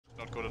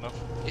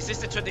Is this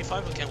the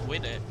 25? We can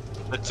win it.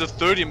 It's a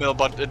 30 mil,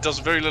 but it does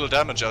very little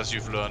damage, as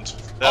you've learned.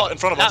 Oh, in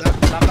front of us.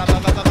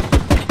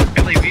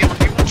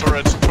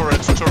 Turret,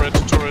 turret, turret,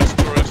 turret,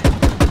 turret.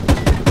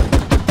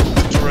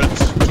 Turret,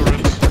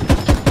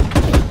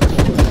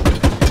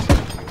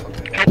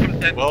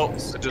 turret. Well,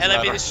 it didn't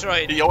matter.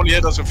 Destroyed. He only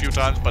hit us a few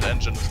times, but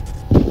engine.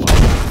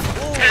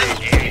 Once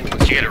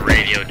you get a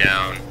radio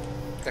down,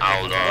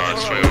 I'll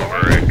swing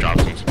over and drop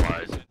some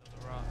supplies.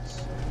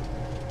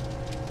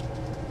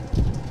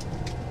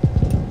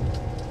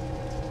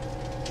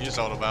 He's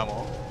out of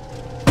ammo.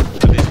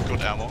 At least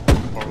good ammo,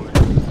 probably.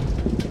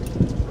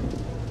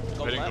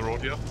 Go Waiting left? the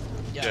road here?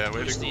 Yeah,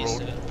 waiting the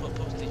road.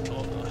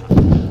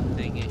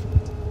 Thingy.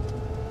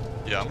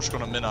 Yeah, I'm just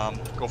gonna min-arm.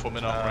 Go for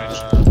min-arm range.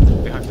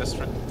 Behind this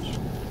trench.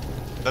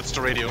 That's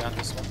the radio. Behind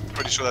this one.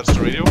 Pretty sure that's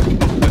the radio.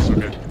 That's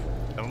okay.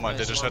 Never mind,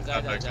 they just had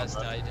that that just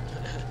died.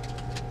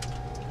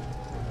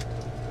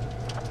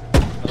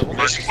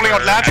 He's pulling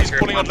out lat, he's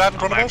pulling out lat in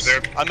front of us.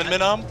 I'm in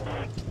min-arm.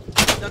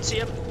 Don't see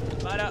him.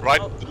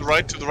 Right, to the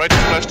right, to the right,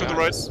 flash to the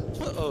right.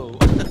 Uh-oh.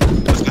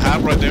 There's the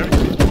hab right there.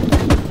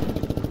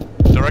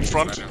 Direct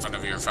front. Right in front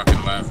of your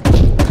fucking left.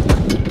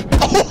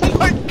 Oh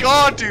my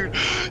god, dude!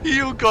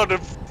 You gotta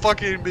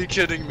fucking be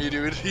kidding me,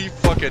 dude. He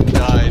fucking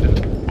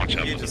died. Watch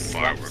out for the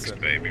fireworks,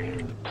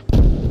 baby.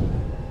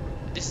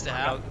 This is the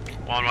hab.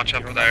 Watch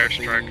out for the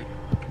airstrike.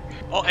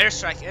 Oh,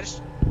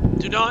 airstrike.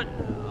 Do not.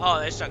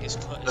 Oh, airstrike is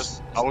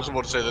close. I was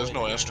about to say there's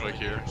no airstrike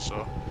here,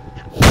 so.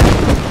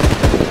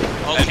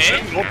 Okay.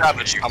 Engine, no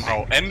damage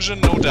somehow. Engine,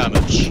 no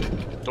damage.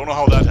 Don't know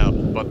how that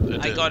happened, but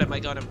it did. I got him.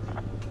 I'm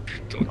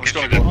just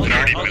gonna go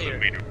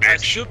here. bitch.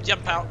 Soup,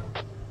 jump out.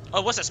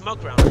 Oh, what's that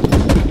smoke round?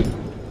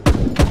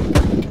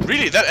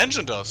 Really? That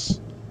engine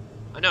does?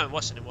 No, it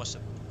wasn't.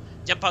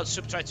 Jump out,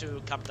 Soup, try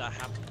to camp that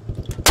hab.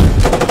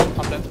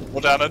 No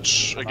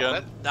damage,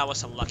 again. That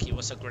was unlucky. It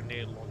was a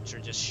grenade launcher.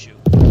 Just shoot.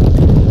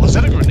 Was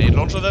that a grenade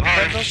launcher that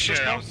hit us shit,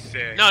 just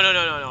now?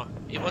 No.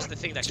 It was the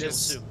thing that killed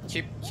Just Soup.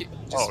 keep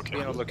okay.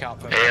 be on the lookout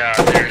for Hey,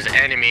 there's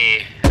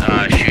enemy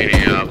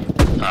shooting up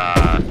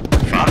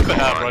Knock the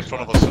hab right in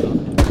front of us.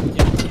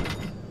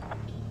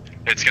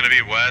 It's gonna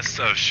be west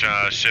of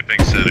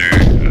shipping center.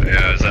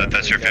 Yeah,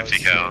 that's your 50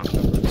 cal.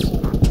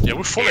 Yeah,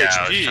 we're full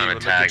HP. Trying to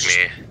but tag we just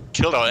me.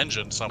 killed our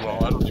engine somehow.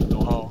 I don't even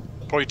know how.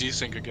 Probably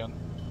desync again.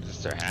 Is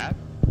this their hat?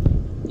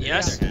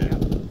 Yes.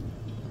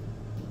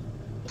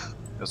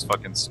 Those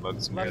fucking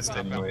smokes missed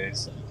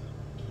anyways.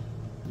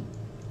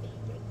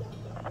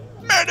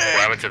 What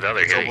happened to the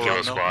other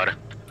hero squad?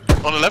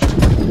 On the left.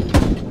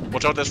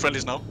 Watch out, there's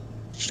friendlies now.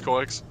 Just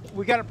coax.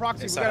 We got a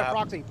proxy,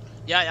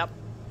 Yeah.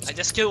 I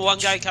just killed one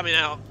guy coming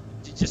out.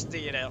 You just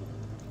dig it out.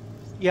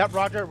 Yep,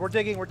 roger. We're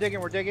digging.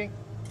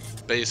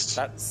 Based.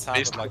 That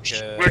sounded like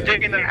We're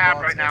digging the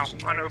hab right now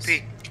on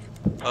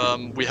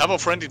OP. We have a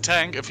friendly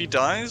tank. If he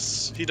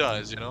dies, you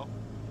know?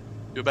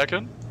 You back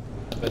in?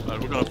 We're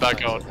gonna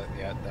back out.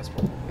 Yeah, that's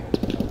what.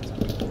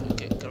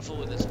 Okay, careful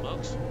with the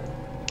smokes.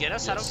 Get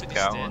us out of these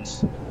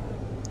stands.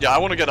 Yeah, I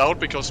want to get out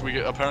because we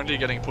apparently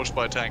getting pushed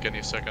by a tank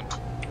any second.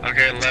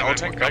 Okay, Is our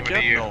tank back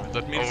yet? No,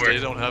 that means they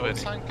don't have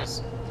any.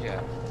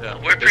 Yeah.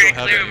 We're pretty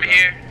clear from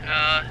here.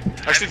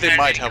 Actually, they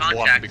might have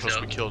one because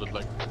we killed it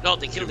like. No,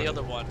 they killed the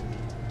other one.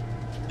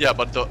 Yeah,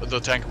 but the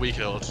tank we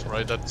killed,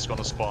 right? That's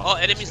gonna spawn. Oh,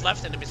 enemies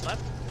left.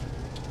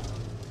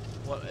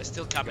 Well, it's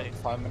still coming.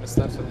 5 minutes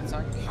left for the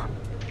tank.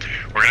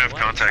 We're gonna have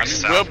contact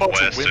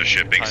southwest of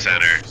shipping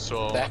center.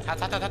 So.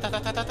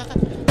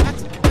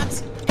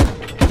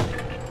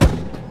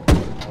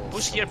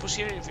 Push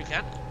here if you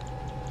can.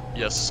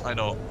 Yes, I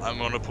know. I'm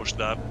gonna push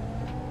that.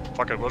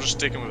 Fuck it, we're just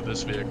sticking with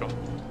this vehicle.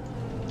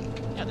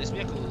 Yeah, this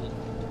vehicle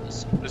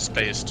is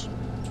spaced.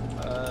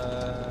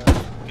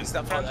 Is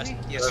that friendly?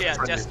 Yes. Yeah,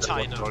 just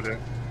China.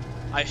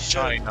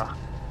 China.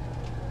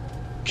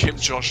 Kim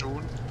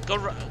Jong-un. Go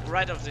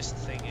right of this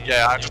thing.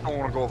 Yeah, I just don't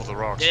want to go over the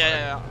rocks.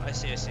 Yeah. I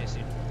see.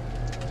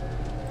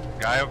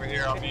 Guy over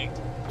here on me.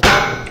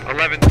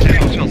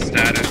 11-10 chill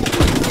status.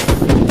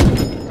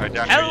 Right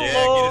down Hello. here.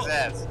 Yeah,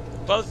 get his ass.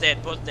 Both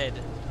dead.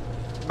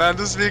 Man,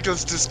 this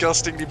vehicle's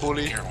disgustingly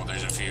bully. Careful,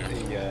 there's a few.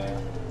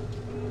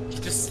 He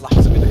just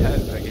slaps him in the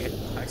head.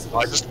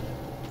 I just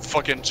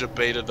fucking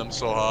debated them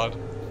so hard.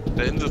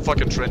 They're in the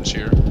fucking trench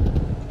here.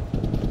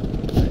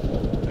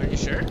 Are you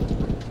sure?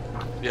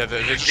 Yeah,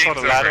 they just shot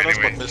a ladder at us,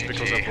 but missed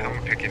because of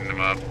I'm picking them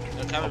up.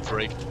 a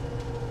break.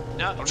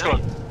 No,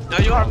 No,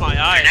 you are my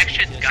eyes. The next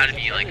shit's gotta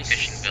be like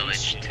Fishing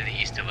Village to the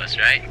east of us,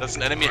 right? That's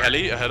an enemy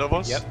heli ahead of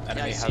us? Yep,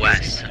 enemy heli.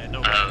 West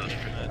of...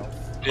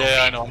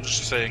 Yeah, I know, I'm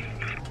just saying.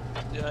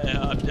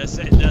 Yeah, I'm just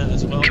saying that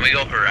as well. Can we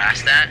go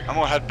harass that? I'm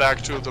gonna head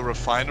back to the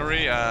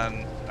refinery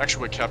and...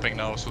 Actually, we're capping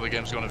now, so the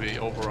game's gonna be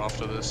over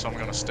after this, so I'm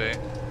gonna stay.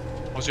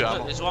 What's your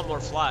ammo? There's one more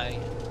flag.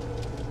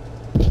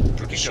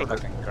 Pretty sure I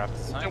can grab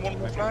the tank. One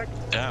more flag?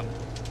 Damn.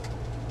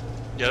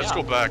 Yeah, let's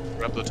go back,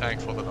 grab the tank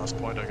for the last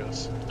point, I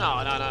guess.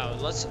 No.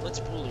 Let's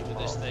pulley with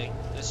this thing.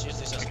 Let's use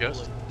this as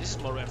pulley. This is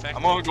more effective.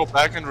 I'm gonna go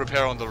back and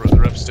repair on the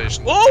rep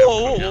station.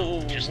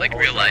 Whoa! Just like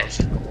real life.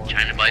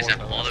 China buys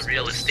up all the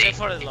real estate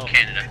in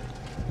Canada.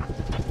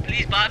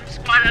 Please bomb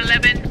Squad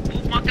 11.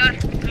 Move,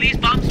 Monka. Please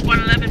bomb Squad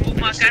 11.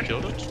 Mubakan.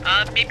 Killed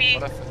it? Maybe.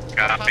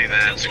 Copy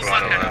that,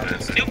 squad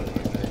 11.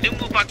 New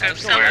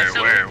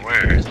Mubakan.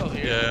 Where? Let's go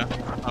here. Yeah,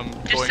 I'm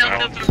Just going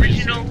south out. of the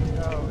original.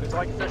 No, it's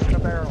like fish in a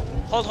barrel.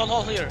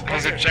 Hold here.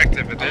 His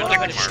objective, it is Oh,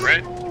 Armour,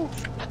 right?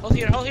 Hold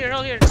here. Yes,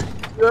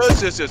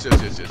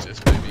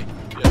 baby.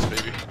 Yes,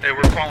 baby. Hey,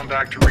 we're falling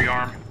back to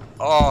rearm.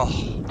 Oh,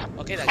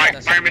 Okay,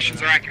 that's Fire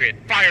missions are accurate.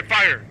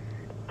 Fire!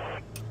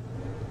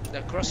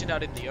 They're crossing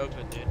out in the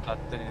open, dude. That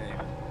didn't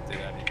even do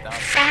any damage.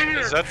 Fire!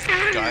 is that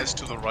guys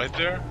to the right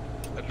there?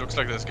 It looks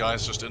like there's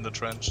guys just in the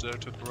trench there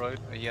to the right.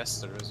 Yes,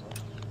 there is one.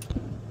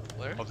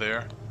 Where? Oh,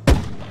 there. Did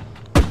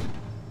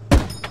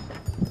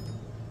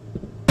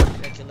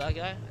I kill that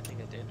guy? I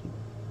think I did.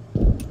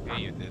 Yeah,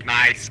 you did.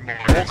 Nice, more.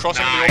 Oh,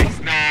 crossing the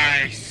open.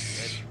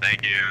 Nice.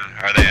 Thank you.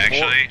 Are they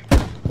actually?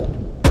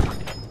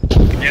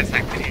 Yes, I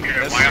can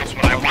hear it. Yes.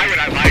 Why would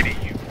I lie to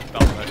you?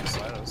 Down by the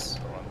silos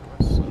around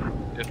us.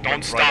 It Don't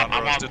went stop. right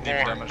under I us, want didn't even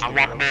more. damage I the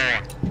want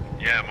rails. more.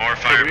 Yeah, more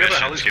fire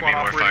missions. Give me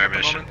more fire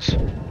missions.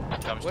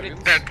 Damage What to did-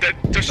 wheels? That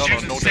just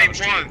use the No same damage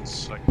to it.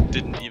 ones. Like,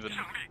 didn't even.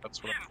 That's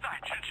what I'm.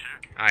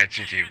 Alright,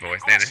 GG boys.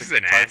 Man, this is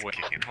an ass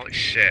kicking. Holy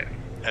shit.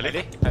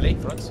 Heli,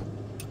 front.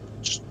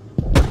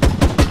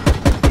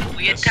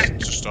 We Yes, attack.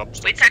 just stop.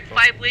 We attack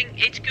 5 wing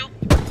HQ.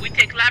 We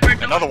take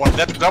Labrador. Another one.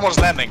 That one's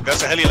landing.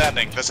 There's a heli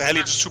landing. There's a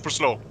heli just super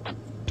slow.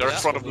 Direct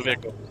Yeah. front of the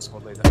vehicle.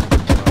 Squad leader.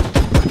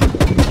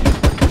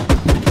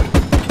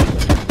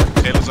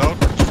 Tail is out.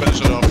 Just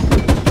finish it off.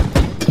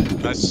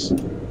 Nice.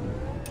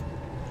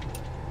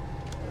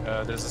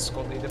 There's a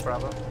squad leader,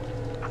 Bravo.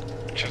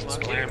 Just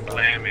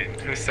blamming.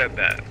 Who said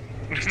that?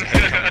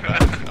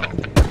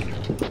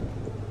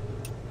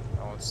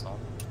 No, it's not.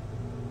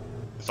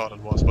 I thought it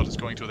was, but it's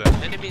going to them.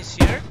 Enemies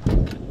here.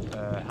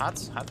 Hat.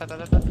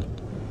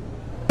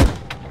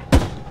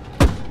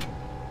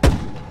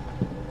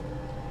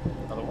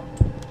 Another one.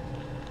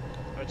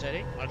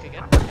 Rotating. Mark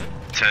again.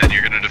 10,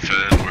 you're gonna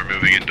defend. We're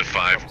moving into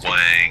 5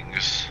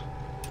 wangs.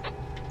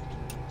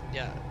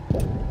 Yeah.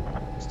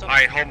 Stop.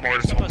 Alright, home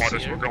mortars,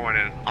 Here. we're going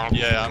in.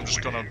 Yeah, I'm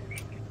just gonna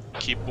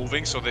keep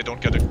moving so they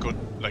don't get a good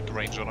like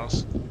range on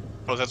us.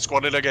 Because that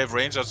squad leader gave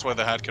range, that's why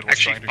the hat kid was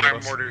Actually, trying to fire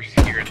get us. mortars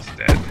here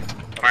instead.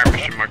 Fire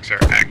mission marks are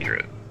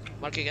accurate.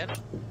 Mark again.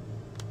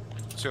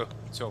 Two of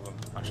them,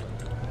 actually.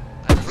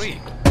 Three.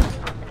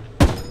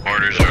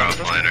 Mortars are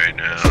offline right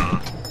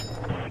now.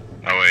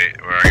 Oh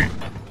wait, where are you?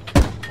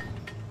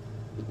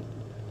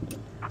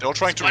 They're all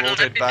trying to Squad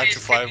rotate 11 back is to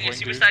 5 taking a wing.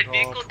 suicide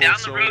vehicle down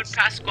the road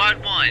past squad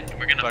 1.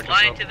 We're gonna Back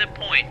fly us up. to the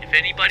point. If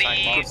anybody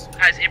Tank marks.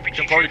 has You infantry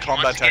can probably troops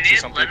combat wants to get taxi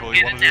in, some let people. them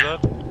You get want in to do now.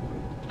 that?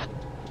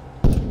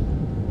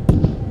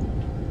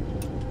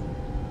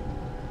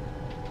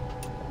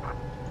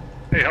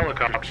 Hey,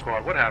 helicopter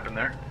squad, what happened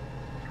there?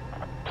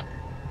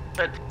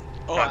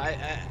 Oh,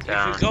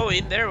 if we go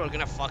in there, we're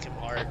gonna fuck him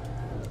hard.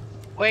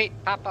 Wait,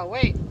 Papa,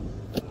 wait.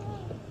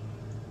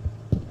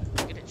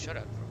 Getting shot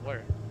at from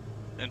where?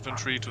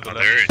 Infantry to the Oh,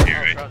 left. they're in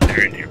here, right?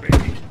 They're in here,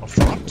 baby. Oh,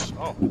 front?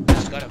 Oh.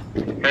 Just got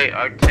him. Hey,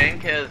 our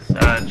tank has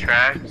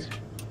tracked.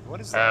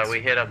 What is that? We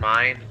hit a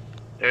mine.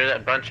 There's a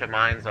bunch of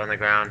mines on the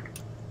ground,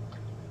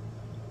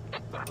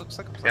 That looks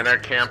like a and they're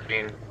place.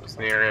 camping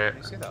near it.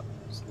 You see that?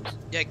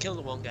 Yeah, kill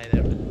the one guy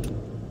there.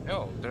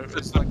 Yo, there It's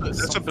is like a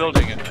something-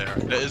 building in there.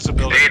 There is a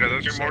building. Hey, are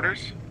those your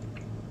mortars?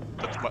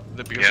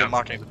 Because Yeah. they're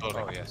marking the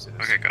building. Oh yes, it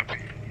is. Okay, copy.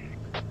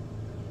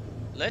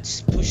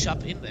 Let's push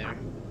up in there.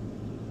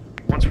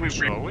 Once we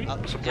Shall we?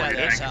 Yeah,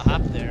 there's a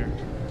hub there.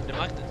 They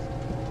marked it.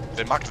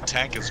 They marked the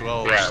tank as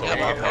well. Yeah, so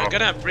Yeah, we're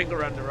gonna bring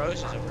around the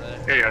roses over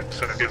there. Yeah,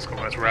 so it's cool.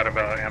 We're out of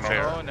ammo.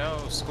 Fair. Oh no,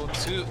 squad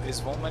 2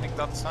 is one-manning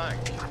that tank.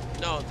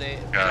 No, they.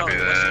 Copy no, it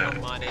that. wasn't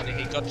on mine.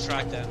 He got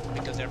tracked then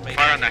because they're making.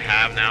 Fire on the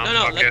have now.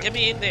 No, fuck it. get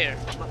me in there.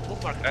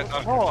 Bookmark.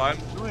 Oh, I'm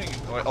doing.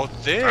 Oh,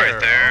 there. Right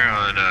there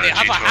on They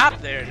have a G12. hub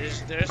there.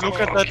 There's Look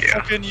a at that yeah.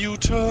 fucking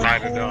U-turn.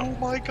 Drive it Oh down.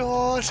 my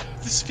god,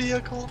 this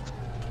vehicle.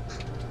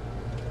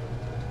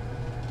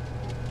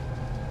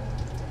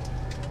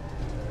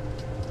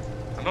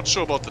 I'm not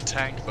sure about the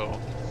tank though.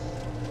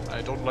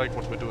 I don't like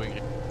what we're doing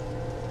here.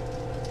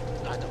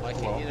 I don't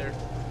like Well, it either.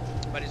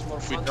 But it's more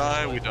If we fun.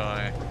 die, this we way.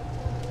 die.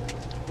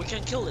 We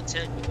can kill the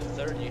tank with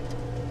the 30.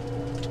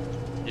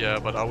 Yeah,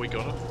 but are we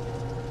gonna?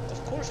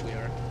 Of course we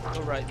are.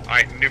 Alright.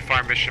 Alright, new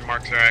fire mission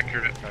marks are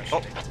accurate.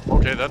 Oh,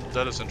 okay,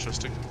 that is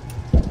interesting.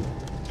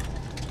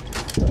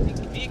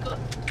 Vehicle.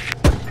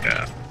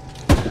 Yeah.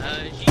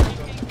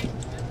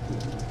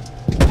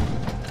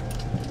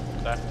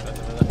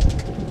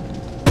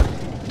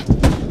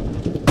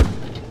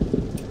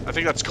 I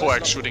think that's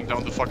coax shooting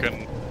down the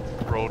fucking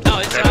road. No,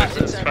 it's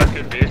It's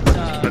fucking dude.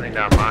 it's Putting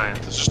down mines.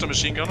 It's just a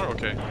machine gunner?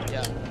 Okay.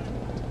 yeah.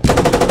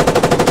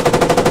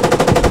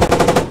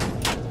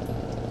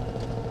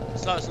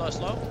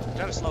 Slow.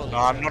 Drive slowly. No,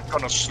 I'm not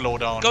gonna slow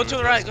down. Go to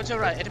the right,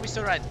 enemies to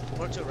the right.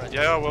 More to the right.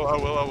 Yeah, I will.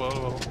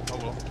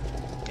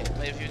 Okay,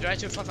 but if you drive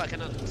too far, I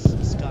cannot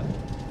scan.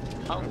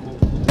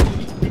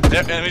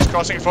 There, enemies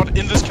crossing in front.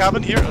 In this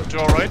cabin here, to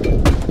our right.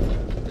 One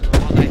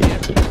right here.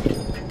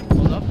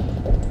 Hold up.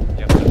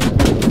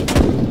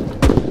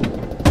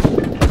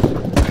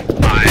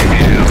 I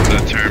am the No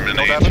damage.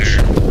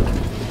 Terminator.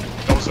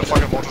 That was a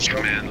fucking motor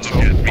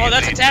Oh,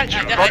 that's a tank!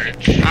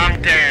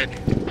 I'm dead.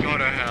 Go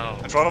to hell.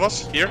 In front of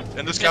us, here,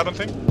 in this cabin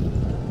thing.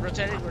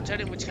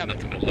 Rotating, which cabin?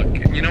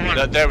 You know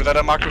what? That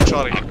I marked with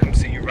Charlie. I'll come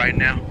see you right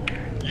now.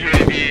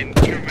 UAV in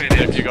 2 minutes.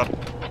 Yeah, you got.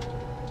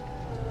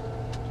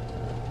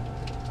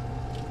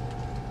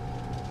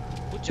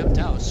 Who jumped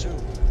out? Sue.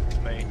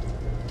 Me.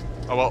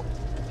 Oh well.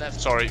 Left.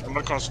 Sorry, I'm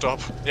not gonna stop.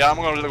 Yeah, I'm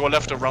gonna go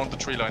left around the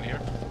tree line here.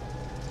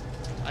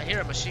 I hear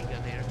a machine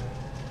gun here.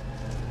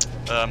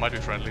 Might be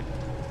friendly.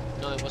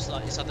 No, it was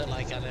like, it sounded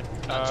like an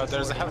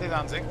there's a heli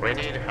landing. We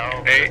need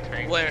help.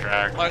 Hey, where?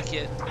 Track. Mark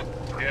it.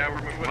 Yeah,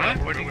 we're moving up.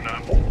 We're moving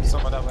up.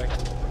 Somewhere that way.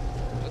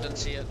 I didn't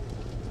see it.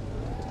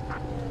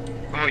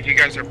 Oh, you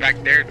guys are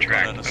back there,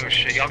 track. Oh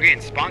shit, y'all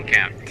getting spawn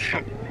camped.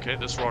 Okay,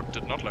 this rock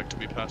did not like to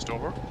be passed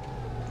over,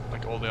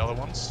 like all the other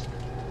ones.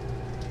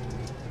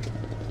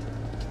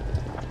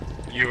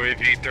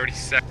 UAV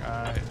 37.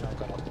 No,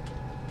 got up.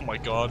 Oh my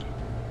god.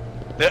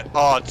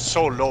 Oh, it's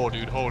so low,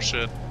 dude. Oh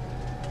shit.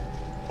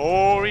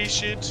 Holy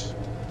shit.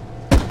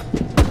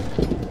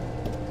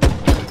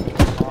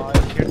 I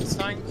hear the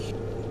tank.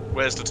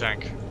 Where's the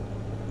tank?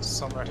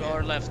 Somewhere To here.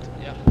 our left,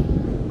 yeah.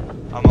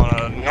 I'm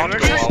gonna not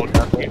go out.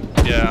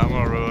 Yeah, I'm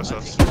gonna reverse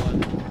us.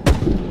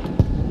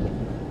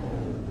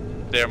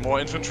 There are more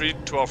infantry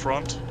to our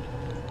front.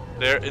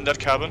 They're in that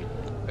cabin.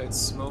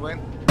 It's moving.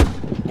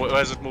 Where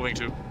is it moving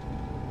to?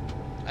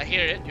 I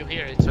hear it, you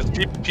hear it.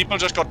 People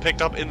just got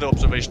picked up in the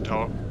observation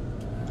tower.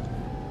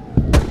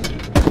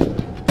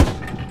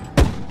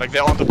 Like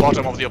they're on the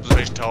bottom of the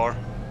observation tower.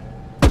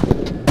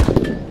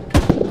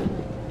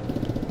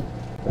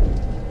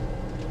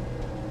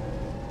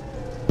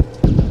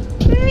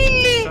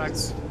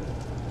 Tracks.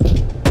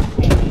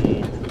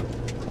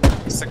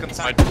 Second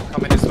tank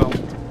coming as well.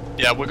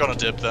 Yeah, we're gonna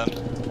dip then.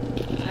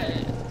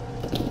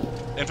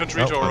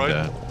 Infantry to our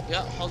right.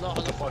 Yeah, hold on.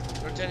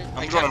 Rotating.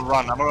 I'm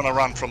gonna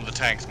run from the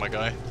tanks, my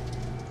guy.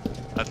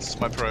 That's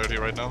my priority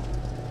right now.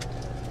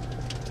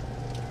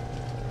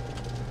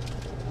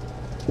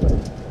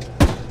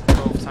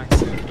 Both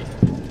tanks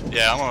in.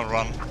 Yeah, I'm gonna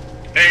run.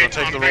 Hey,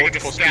 Take I'm the breaking road the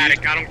for static.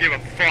 speed. I don't give a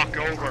fuck.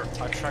 Over.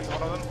 I tracked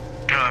one of them.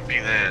 Copy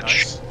that.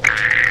 Nice.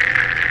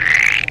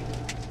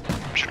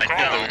 I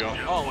There we go.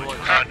 Oh,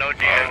 what? No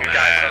deal. You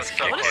guys are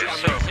so What is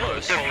close. it on the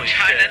killers? Holy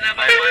China shit.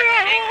 number 1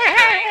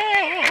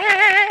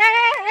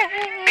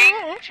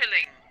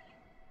 chilling.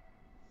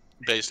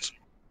 Based.